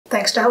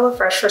Thanks to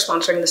HelloFresh for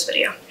sponsoring this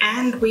video.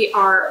 And we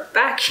are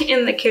back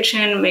in the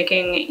kitchen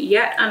making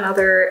yet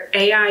another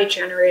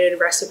AI-generated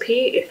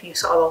recipe. If you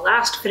saw the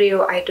last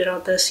video I did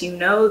on this, you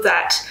know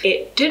that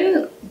it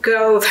didn't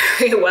go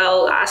very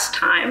well last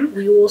time.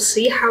 We will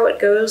see how it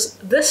goes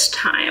this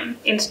time.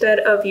 Instead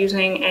of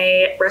using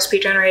a recipe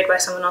generated by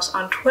someone else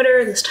on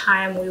Twitter, this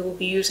time we will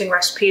be using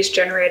recipes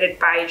generated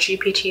by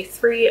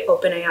GPT-3,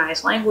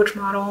 OpenAI's language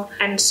model.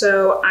 And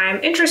so I'm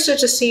interested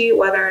to see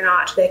whether or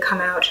not they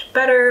come out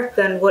better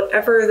than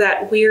whatever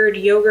that weird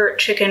yogurt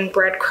chicken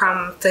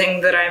breadcrumb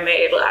thing that I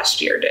made last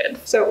year did.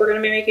 So we're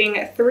gonna be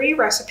making 3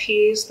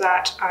 recipes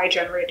that I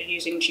generated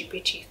using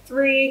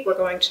GPT-3. We're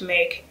going to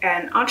make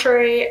an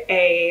entree,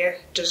 a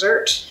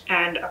dessert,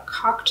 and a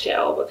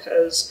cocktail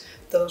because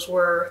those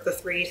were the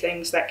 3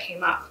 things that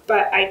came up.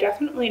 But I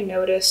definitely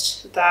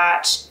noticed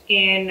that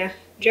in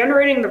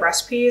generating the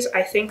recipes,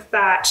 I think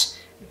that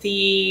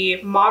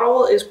the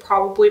model is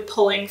probably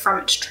pulling from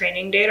its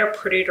training data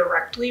pretty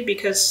directly,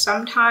 because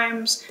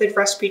sometimes the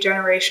recipe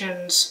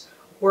generations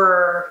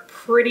were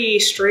pretty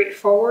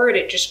straightforward.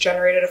 It just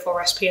generated a full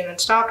recipe and then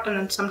stopped, and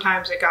then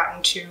sometimes it got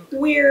into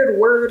weird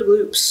word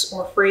loops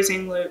or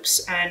phrasing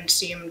loops and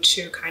seemed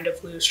to kind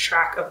of lose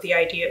track of the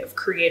idea of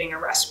creating a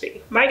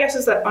recipe. My guess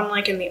is that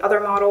unlike in the other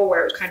model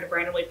where it was kind of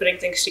randomly putting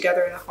things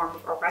together in the form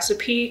of a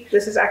recipe,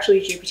 this is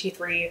actually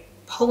GPT-3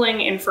 pulling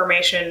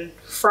information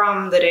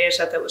from the data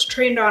set that was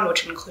trained on,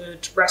 which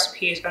includes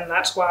recipes, and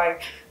that's why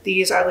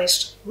these at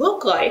least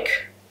look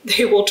like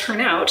they will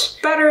turn out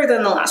better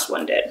than the last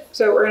one did.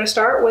 So we're gonna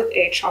start with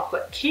a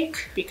chocolate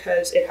cake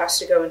because it has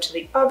to go into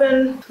the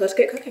oven. Let's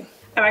get cooking.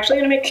 I'm actually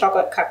gonna make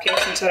chocolate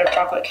cupcakes instead of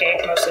chocolate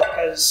cake, mostly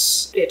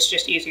because it's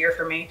just easier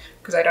for me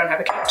because I don't have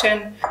a cake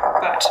tin.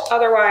 But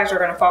otherwise, we're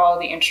gonna follow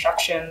the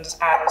instructions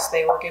as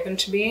they were given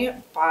to me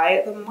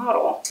by the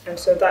model. And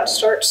so that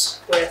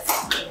starts with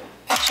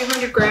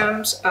 200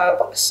 grams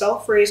of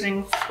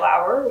self-raising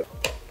flour.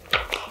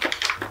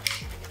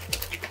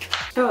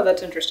 Oh,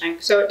 that's interesting.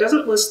 So it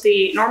doesn't list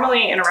the,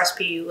 normally in a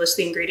recipe you list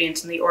the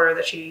ingredients in the order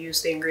that you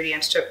use the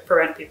ingredients to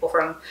prevent people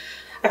from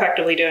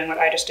effectively doing what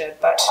I just did,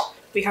 but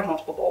we have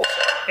multiple bowls,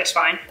 so it's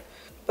fine.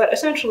 But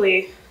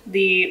essentially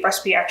the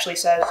recipe actually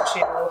says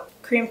to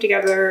cream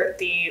together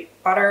the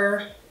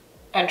butter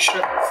and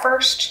sugar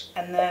first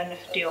and then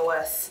deal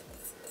with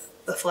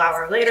the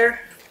flour later.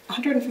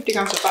 150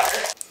 grams of butter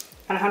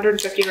and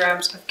 150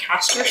 grams of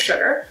caster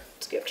sugar.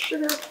 Skip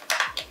sugar.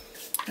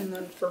 And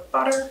then for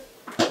butter,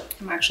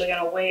 I'm actually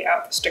gonna weigh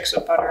out the sticks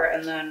of butter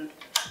and then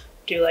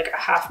do like a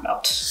half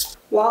melt.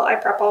 While I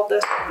prep all of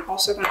this, I'm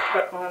also gonna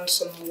put on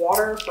some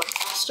water for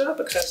pasta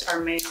because our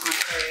main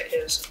entree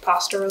is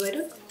pasta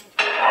related.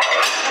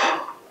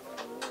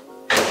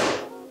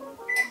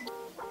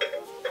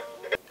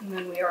 And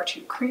then we are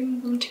to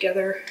cream them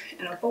together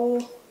in a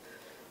bowl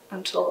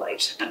until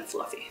light and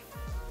fluffy.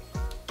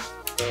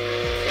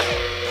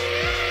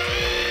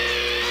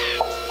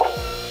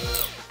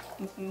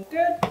 Looking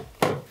good.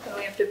 Then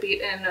we have to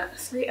beat in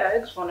 3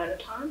 eggs, 1 at a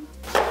time.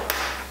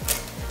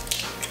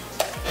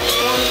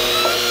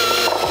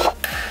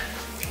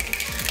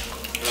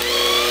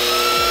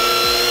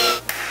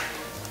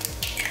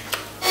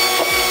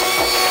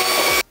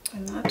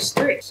 And that's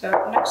 3.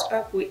 So next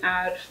up we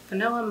add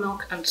vanilla,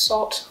 milk, and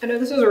salt. I know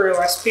this is a real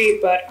recipe,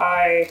 but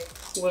I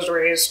was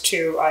raised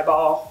to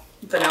eyeball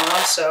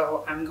vanilla,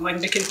 so I'm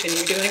going to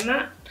continue doing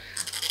that.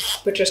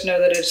 But just know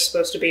that it's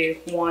supposed to be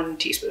 1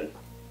 teaspoon.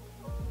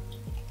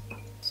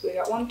 So we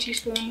got 1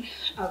 teaspoon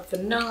of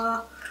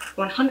vanilla,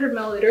 100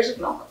 milliliters of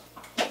milk,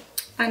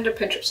 and a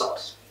pinch of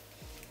salt.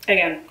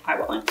 Again,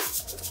 eyeballing.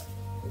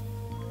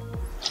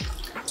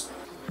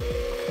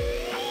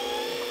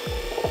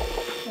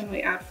 Then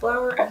we add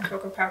flour and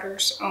cocoa powder.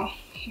 So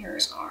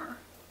here's our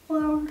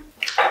flour,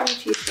 2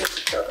 teaspoons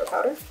of cocoa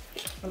powder,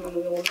 and then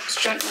we will mix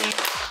gently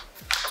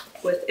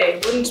with a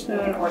wooden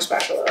spoon or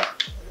spatula.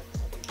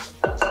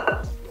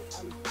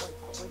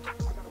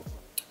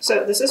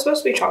 So this is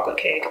supposed to be chocolate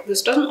cake.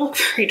 This doesn't look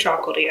very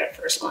chocolatey at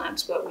first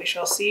glance, but we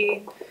shall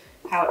see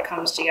how it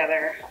comes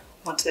together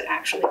once it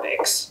actually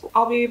bakes.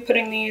 I'll be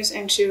putting these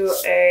into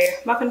a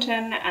muffin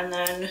tin and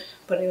then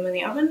putting them in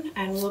the oven,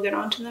 and we'll get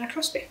on to the next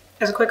recipe.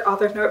 As a quick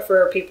author note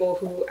for people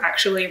who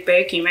actually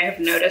bake, you may have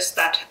noticed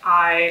that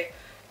I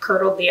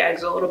curdled the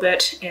eggs a little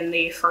bit in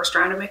the first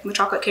round of making the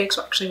chocolate cake,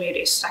 so I actually made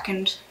a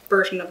second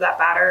version of that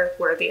batter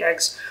where the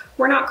eggs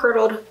were not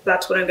curdled.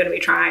 That's what I'm going to be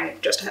trying,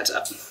 just a heads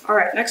up. All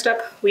right, next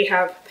up we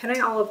have penne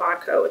alla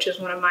vodka, which is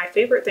one of my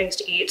favorite things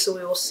to eat, so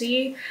we will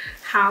see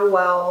how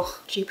well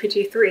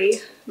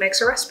GPT-3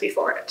 makes a recipe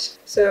for it.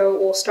 So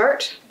we'll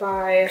start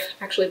by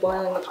actually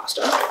boiling the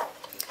pasta.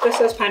 This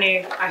says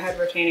penne, I had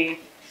rotini.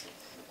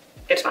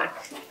 It's fine.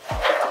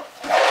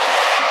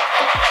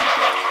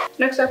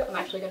 Next up, I'm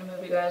actually gonna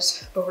move you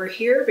guys over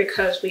here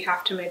because we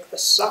have to make the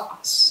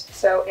sauce.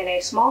 So in a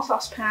small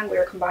saucepan, we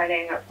are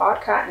combining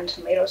vodka and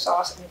tomato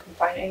sauce and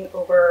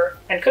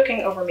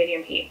cooking over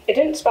medium heat. It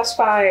didn't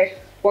specify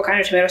what kind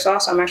of tomato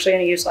sauce. I'm actually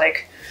gonna use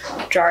like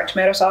jarred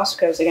tomato sauce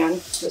because again,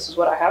 this is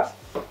what I have.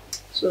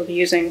 So we'll be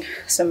using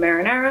some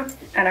marinara,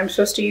 and I'm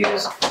supposed to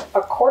use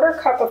a quarter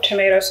cup of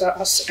tomato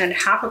sauce and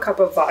half a cup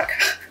of vodka.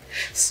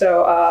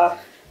 So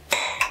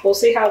we'll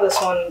see how this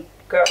one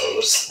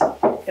goes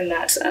in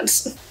that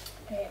sense.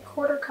 A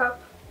quarter cup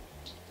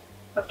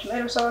of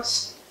tomato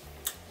sauce.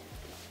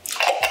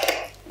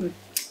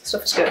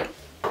 Stuff is good.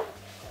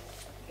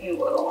 We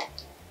will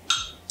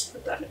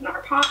put that in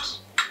our pot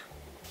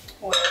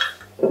with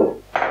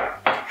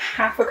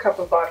half a cup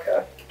of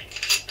vodka.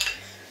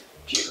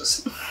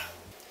 Jesus.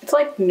 It's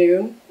like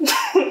noon.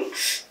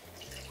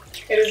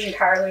 It is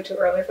entirely too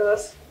early for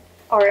this.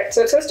 All right,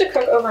 so it says to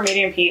cook over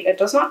medium heat. It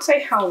does not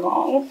say how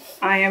long.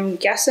 I am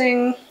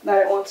guessing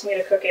that it wants me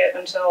to cook it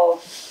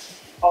until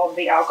all of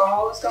the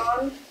alcohol is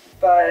gone,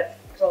 but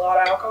there's a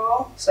lot of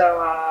alcohol,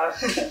 so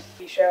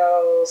we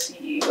shall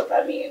see what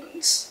that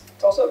means.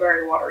 It's also a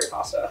very watery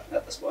pasta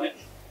at this point.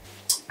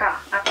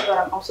 After that,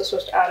 I'm also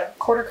supposed to add a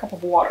quarter cup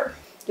of water.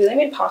 Do they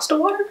mean pasta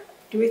water?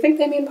 Do we think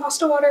they mean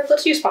pasta water?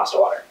 Let's use pasta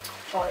water.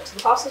 All right, so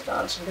the pasta's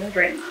done, so I'm gonna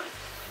drain that.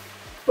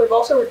 We've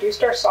also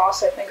reduced our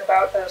sauce, I think,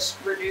 about as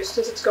reduced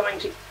as it's going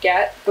to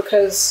get,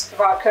 because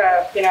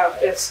vodka, you know,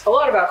 it's a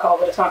lot of alcohol,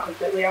 but it's not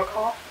completely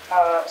alcohol.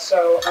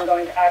 So I'm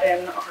going to add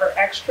in our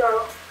extra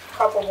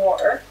cup of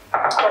water,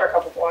 quarter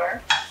cup of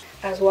water,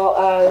 as well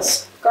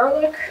as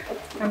garlic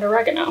and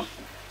oregano.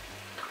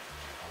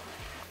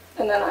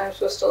 And then I'm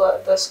supposed to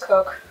let this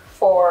cook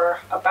for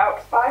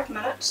about 5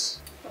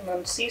 minutes, and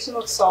then season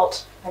with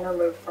salt and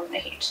remove from the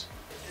heat.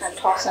 And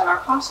toss in our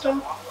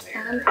pasta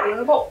and put it in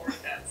a bowl.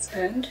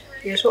 And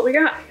here's what we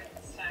got.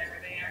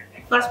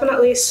 Last but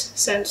not least,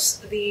 since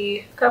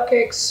the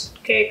cupcakes,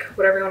 cake,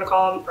 whatever you want to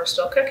call them, are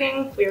still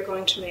cooking, we are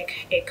going to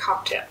make a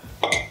cocktail.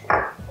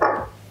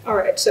 All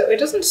right, so it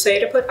doesn't say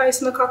to put ice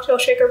in the cocktail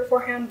shaker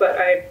beforehand, but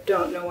I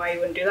don't know why you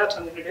wouldn't do that, so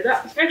I'm gonna do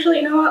that. Actually,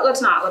 you know what?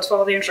 Let's not. Let's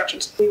follow the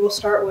instructions. We will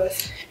start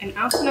with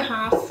 1.5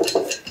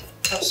 ounces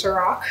of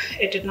Ciroc.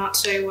 It did not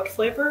say what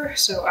flavor,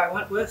 so I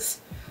went with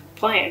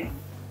plain.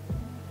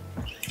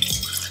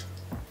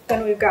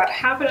 Then we've got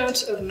 1/2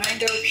 ounce of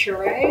mango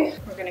puree.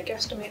 We're gonna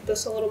guesstimate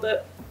this a little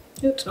bit.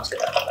 Oops, smells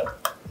good.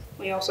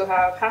 We also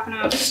have 1/2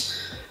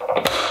 ounce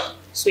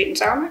sweet and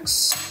sour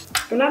mix.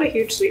 I'm not a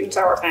huge sweet and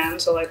sour fan,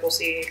 so like we'll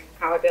see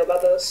how I feel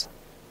about this.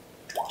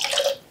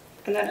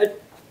 And then a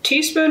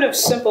teaspoon of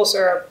simple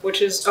syrup,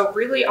 which is a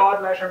really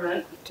odd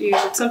measurement to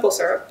use with simple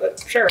syrup,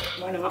 but sure,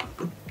 why not?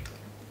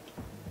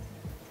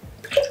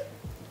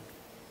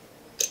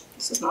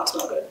 This does not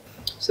smell good.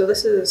 So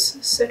this is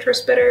citrus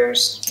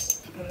bitters.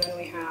 And then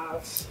we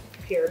have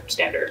here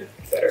standard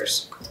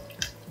bitters.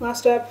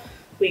 Last up,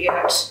 we get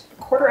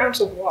 1/4 ounce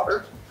of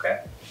water, okay,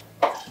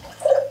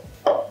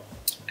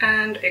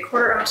 and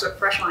 1/4 ounce of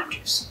fresh lime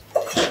juice.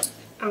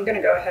 I'm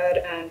gonna go ahead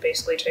and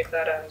basically take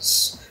that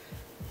as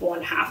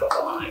 1/2 of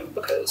a lime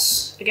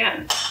because,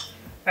 again,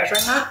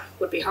 measuring that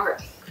would be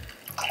hard.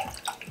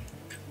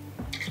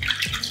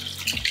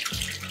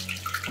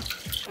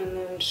 And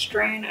then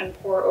strain and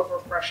pour over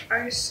fresh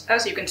ice.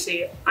 As you can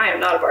see, I am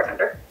not a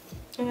bartender.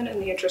 And in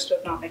the interest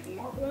of not making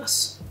more of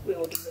this, we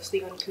will do this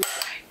the uncouth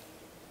way.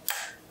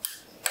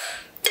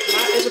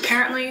 That is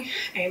apparently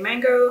a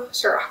mango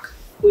Ciroc.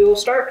 We will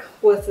start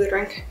with the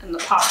drink and the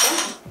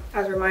pasta.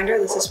 As a reminder,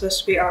 this is supposed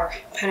to be our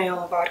penne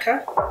alla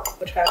vodka,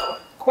 which has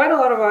quite a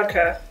lot of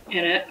vodka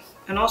in it,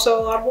 and also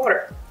a lot of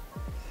water.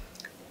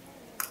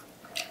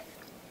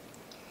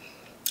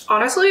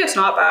 Honestly, it's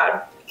not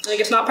bad. Like,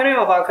 it's not penne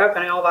alla vodka.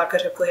 Penne alla vodka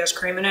typically has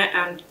cream in it,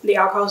 and the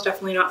alcohol is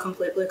definitely not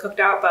completely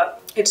cooked out,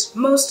 but it's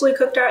mostly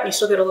cooked out, and you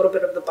still get a little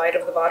bit of the bite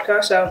of the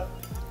vodka. So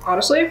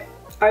honestly,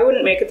 I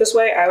wouldn't make it this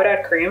way. I would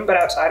add cream, but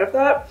outside of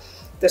that,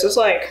 this is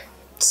like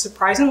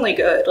surprisingly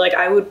good. Like,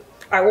 I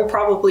will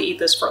probably eat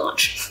this for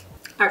lunch.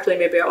 Actually,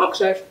 maybe I won't,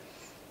 because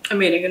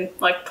I'm eating in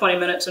like 20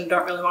 minutes and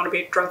don't really want to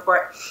be drunk for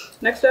it.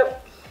 Next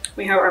up,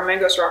 we have our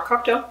mango Ciroc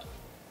cocktail.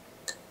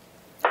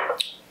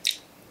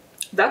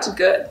 That's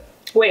good.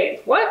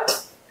 Wait,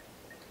 what?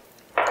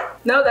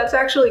 No, that's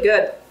actually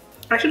good.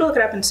 I should look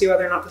it up and see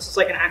whether or not this is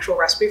like an actual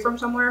recipe from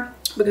somewhere,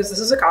 because this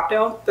is a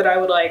cocktail that I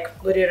would like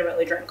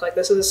legitimately drink. Like,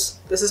 this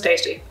is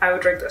tasty. I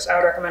would drink this. I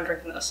would recommend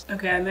drinking this.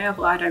 Okay, I may have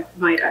lied. I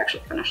might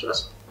actually finish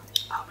this.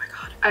 Oh my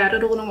god. I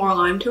added a little more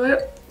lime to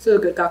it. This is a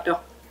good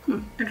cocktail.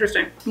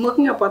 Interesting. I'm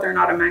looking up whether or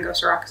not a mango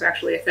Ciroc is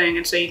actually a thing,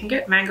 and so you can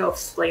get mango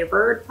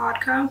flavored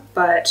vodka,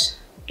 but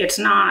it's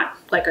not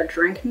like a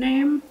drink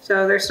name.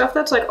 So there's stuff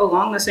that's like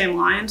along the same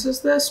lines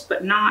as this,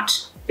 but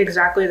not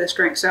exactly this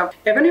drink. So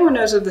if anyone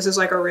knows if this is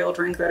like a real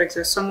drink that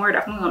exists somewhere,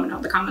 definitely let me know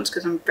in the comments,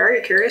 because I'm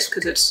very curious,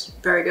 because it's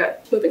very good.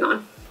 Moving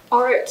on.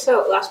 All right,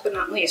 so last but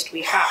not least,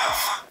 we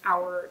have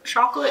our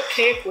chocolate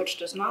cake, which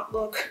does not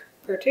look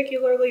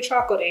particularly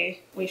chocolatey.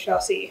 We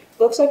shall see.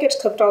 Looks like it's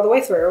cooked all the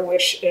way through,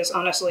 which is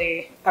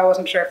honestly, I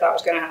wasn't sure if that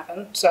was gonna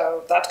happen,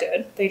 so that's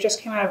good. They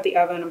just came out of the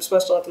oven. I'm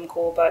supposed to let them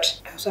cool,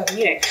 but I also have a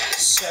meeting,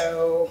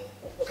 so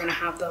we're gonna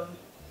have them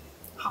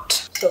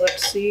hot. So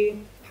let's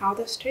see how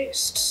this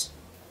tastes.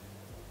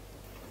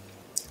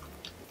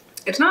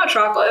 It's not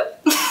chocolate.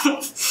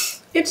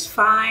 It's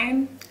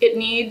fine. It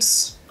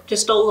needs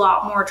just a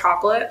lot more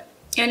chocolate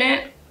in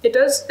it,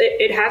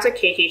 It has a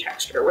cakey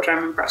texture, which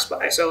I'm impressed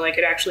by. So like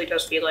it actually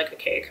does feel like a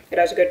cake. It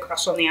has a good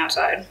crust on the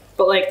outside,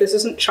 but like this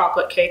isn't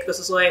chocolate cake. This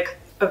is like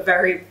a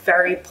very,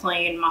 very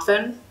plain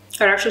muffin.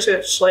 I'd actually say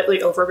it's slightly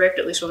overbaked,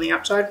 at least on the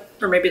outside,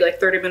 or maybe like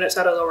 30 minutes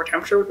at a lower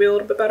temperature would be a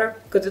little bit better,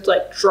 because it's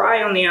like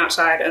dry on the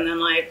outside and then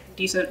like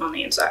decent on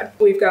the inside.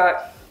 We've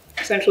got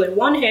essentially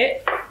one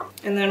hit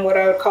and then what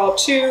I would call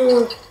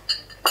two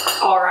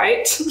all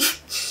right.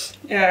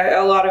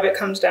 A lot of it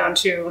comes down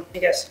to, I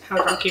guess,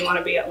 how drunk you want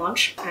to be at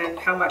lunch and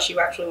how much you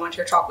actually want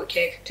your chocolate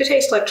cake to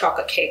taste like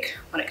chocolate cake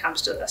when it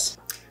comes to this.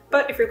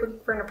 But if you're looking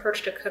for an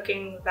approach to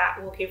cooking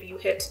that will give you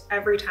hits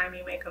every time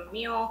you make a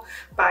meal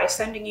by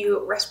sending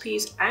you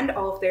recipes and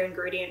all of their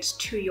ingredients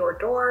to your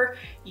door,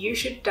 you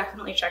should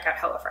definitely check out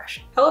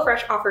HelloFresh.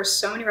 HelloFresh offers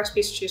so many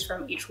recipes to choose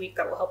from each week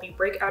that will help you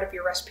break out of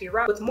your recipe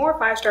rut with more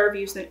 5-star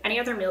reviews than any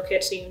other meal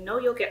kit, so you know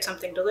you'll get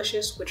something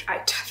delicious, which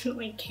I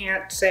definitely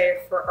can't say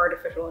for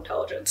artificial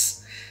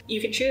intelligence. You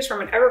can choose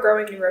from an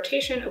ever-growing new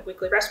rotation of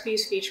weekly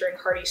recipes featuring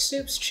hearty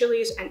soups,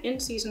 chilies, and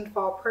in-season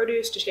fall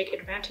produce to take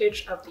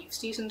advantage of the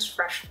season's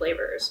fresh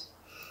flavors.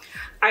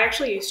 I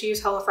actually used to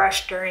use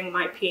HelloFresh during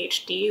my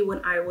PhD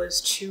when I was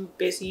too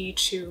busy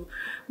to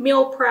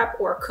meal prep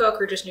or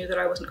cook, or just knew that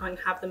I wasn't going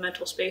to have the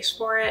mental space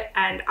for it,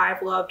 and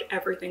I've loved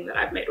everything that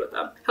I've made with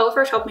them.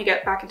 HelloFresh helped me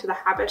get back into the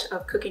habit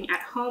of cooking at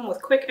home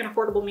with quick and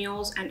affordable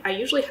meals, and I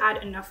usually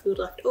had enough food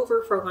left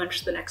over for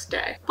lunch the next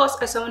day.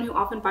 Plus, as someone who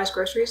often buys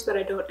groceries that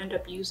I don't end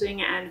up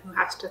using and who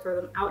has to throw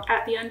them out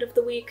at the end of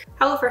the week,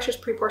 HelloFresh's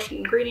pre-portioned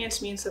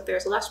ingredients means that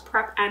there's less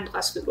prep and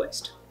less food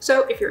waste.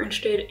 So if you're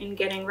interested in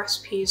getting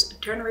recipes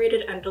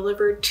generated and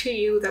delivered to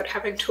you without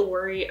having to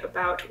worry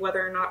about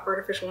whether or not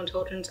artificial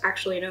intelligence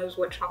actually knows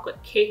what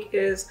chocolate cake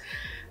is,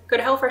 go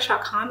to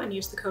HelloFresh.com and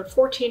use the code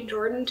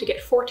 14Jordan to get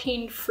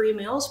 14 free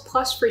meals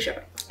plus free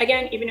shipping.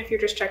 Again, even if you're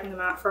just checking them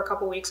out for a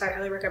couple weeks, I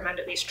highly recommend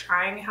at least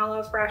trying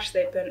HelloFresh.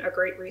 They've been a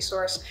great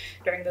resource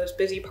during those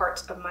busy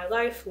parts of my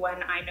life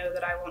when I know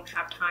that I won't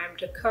have time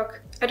to cook.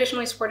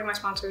 Additionally, supporting my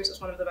sponsors is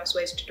one of the best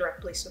ways to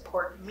directly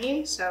support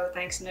me, so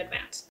thanks in advance.